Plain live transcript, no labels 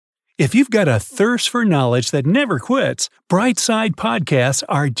If you've got a thirst for knowledge that never quits, Brightside Podcasts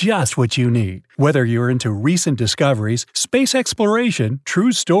are just what you need. Whether you're into recent discoveries, space exploration,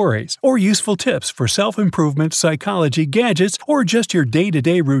 true stories, or useful tips for self-improvement, psychology, gadgets, or just your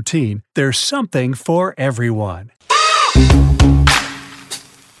day-to-day routine, there's something for everyone.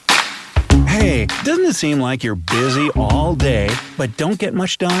 Hey, doesn't it seem like you're busy all day, but don't get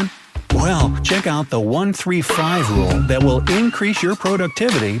much done? Well, check out the 1-3-5 rule that will increase your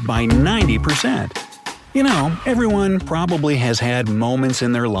productivity by 90%. You know, everyone probably has had moments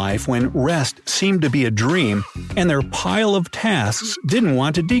in their life when rest seemed to be a dream and their pile of tasks didn't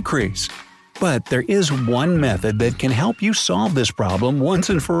want to decrease. But there is one method that can help you solve this problem once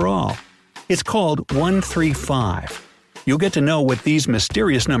and for all. It's called 1-3-5. You'll get to know what these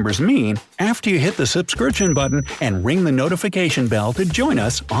mysterious numbers mean after you hit the subscription button and ring the notification bell to join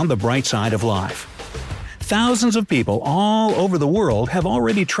us on the bright side of life. Thousands of people all over the world have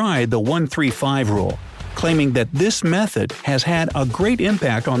already tried the 1-3-5 rule, claiming that this method has had a great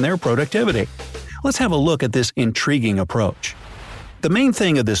impact on their productivity. Let's have a look at this intriguing approach. The main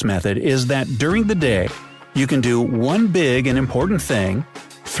thing of this method is that during the day, you can do one big and important thing,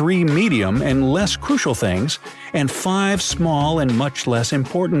 3 medium and less crucial things, and 5 small and much less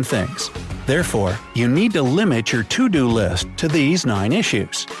important things. Therefore, you need to limit your to-do list to these 9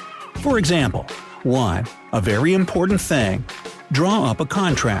 issues. For example, 1. A very important thing. Draw up a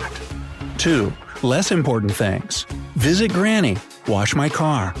contract. 2. Less important things. Visit Granny. Wash my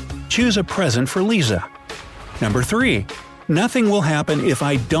car. Choose a present for Lisa. Number 3. Nothing will happen if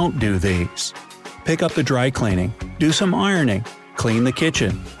I don't do these. Pick up the dry cleaning. Do some ironing. Clean the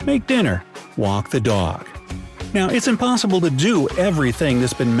kitchen, make dinner, walk the dog. Now, it's impossible to do everything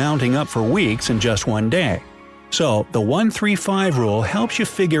that's been mounting up for weeks in just one day. So, the 1-3-5 rule helps you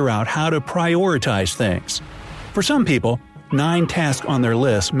figure out how to prioritize things. For some people, 9 tasks on their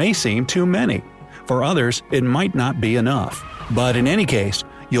list may seem too many. For others, it might not be enough. But in any case,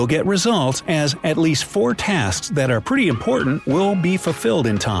 you'll get results as at least 4 tasks that are pretty important will be fulfilled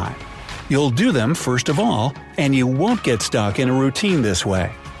in time. You'll do them first of all, and you won't get stuck in a routine this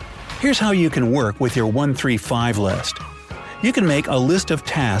way. Here's how you can work with your 1-3-5 list. You can make a list of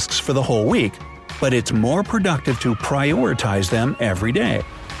tasks for the whole week, but it's more productive to prioritize them every day.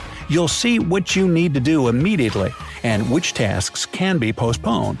 You'll see what you need to do immediately and which tasks can be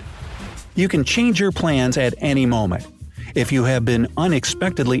postponed. You can change your plans at any moment. If you have been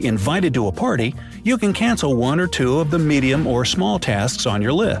unexpectedly invited to a party, you can cancel 1 or 2 of the medium or small tasks on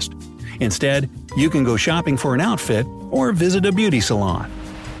your list. Instead, you can go shopping for an outfit or visit a beauty salon.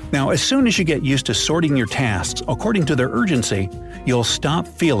 Now, as soon as you get used to sorting your tasks according to their urgency, you'll stop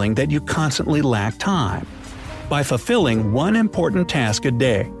feeling that you constantly lack time. By fulfilling one important task a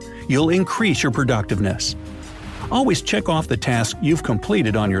day, you'll increase your productiveness. Always check off the tasks you've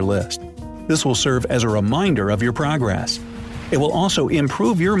completed on your list. This will serve as a reminder of your progress. It will also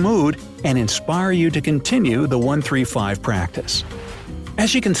improve your mood and inspire you to continue the 1-3-5 practice.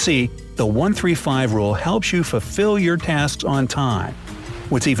 As you can see, the 1-3-5 rule helps you fulfill your tasks on time.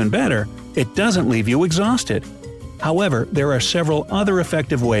 What's even better, it doesn't leave you exhausted. However, there are several other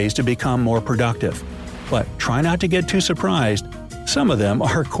effective ways to become more productive. But try not to get too surprised. Some of them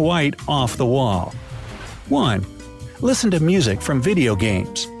are quite off the wall. 1. Listen to music from video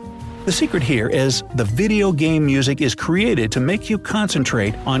games. The secret here is the video game music is created to make you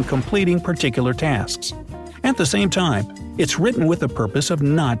concentrate on completing particular tasks. At the same time, it's written with the purpose of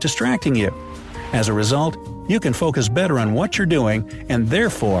not distracting you. As a result, you can focus better on what you're doing and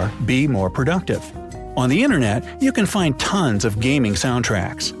therefore be more productive. On the internet, you can find tons of gaming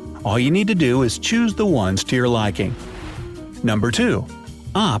soundtracks. All you need to do is choose the ones to your liking. Number 2.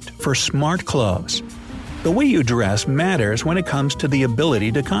 Opt for smart clothes. The way you dress matters when it comes to the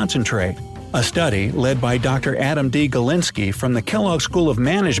ability to concentrate. A study led by Dr. Adam D. Galinsky from the Kellogg School of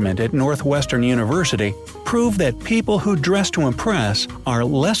Management at Northwestern University proved that people who dress to impress are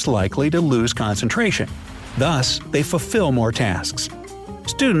less likely to lose concentration. Thus, they fulfill more tasks.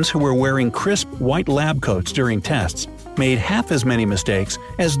 Students who were wearing crisp white lab coats during tests made half as many mistakes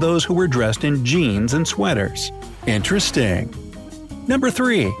as those who were dressed in jeans and sweaters. Interesting. Number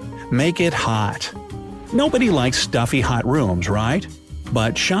 3. Make it hot. Nobody likes stuffy hot rooms, right?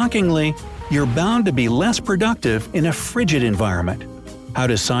 But shockingly, you're bound to be less productive in a frigid environment. How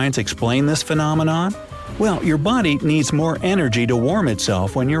does science explain this phenomenon? Well, your body needs more energy to warm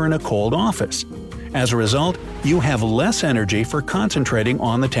itself when you're in a cold office. As a result, you have less energy for concentrating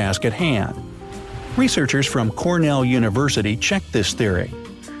on the task at hand. Researchers from Cornell University checked this theory.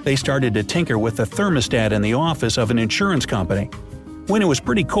 They started to tinker with the thermostat in the office of an insurance company. When it was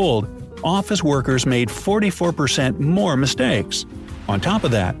pretty cold, office workers made 44% more mistakes. On top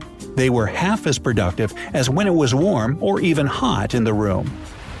of that, They were half as productive as when it was warm or even hot in the room.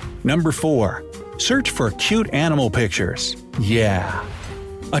 Number 4. Search for cute animal pictures. Yeah.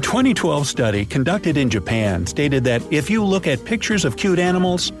 A 2012 study conducted in Japan stated that if you look at pictures of cute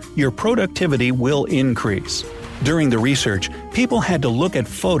animals, your productivity will increase. During the research, people had to look at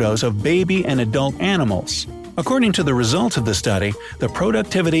photos of baby and adult animals. According to the results of the study, the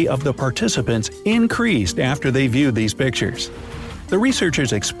productivity of the participants increased after they viewed these pictures. The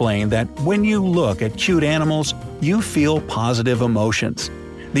researchers explained that when you look at cute animals, you feel positive emotions.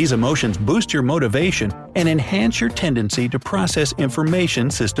 These emotions boost your motivation and enhance your tendency to process information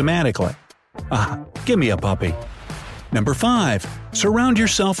systematically. Give me a puppy. Number 5. Surround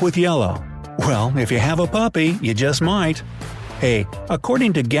yourself with yellow. Well, if you have a puppy, you just might. Hey,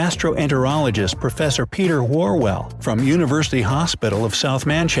 according to gastroenterologist Professor Peter Warwell from University Hospital of South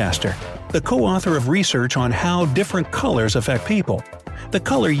Manchester, the co-author of research on how different colors affect people, the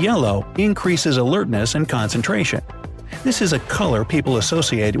color yellow increases alertness and concentration. This is a color people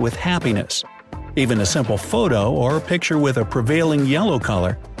associate with happiness. Even a simple photo or picture with a prevailing yellow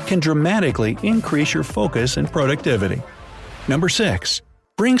color can dramatically increase your focus and productivity. Number 6.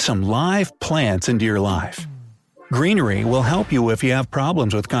 Bring some live plants into your life. Greenery will help you if you have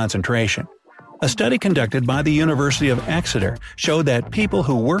problems with concentration. A study conducted by the University of Exeter showed that people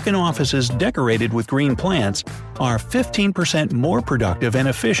who work in offices decorated with green plants are 15% more productive and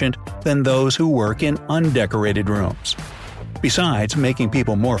efficient than those who work in undecorated rooms. Besides making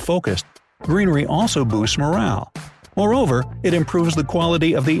people more focused, greenery also boosts morale. Moreover, it improves the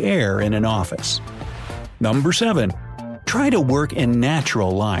quality of the air in an office. Number 7. Try to work in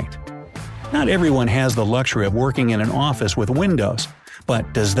natural light. Not everyone has the luxury of working in an office with windows,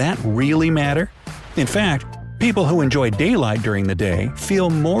 but does that really matter? In fact, people who enjoy daylight during the day feel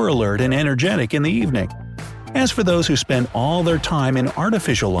more alert and energetic in the evening. As for those who spend all their time in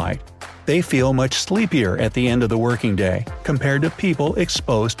artificial light, they feel much sleepier at the end of the working day compared to people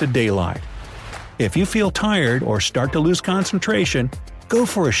exposed to daylight. If you feel tired or start to lose concentration, go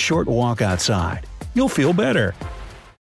for a short walk outside. You'll feel better.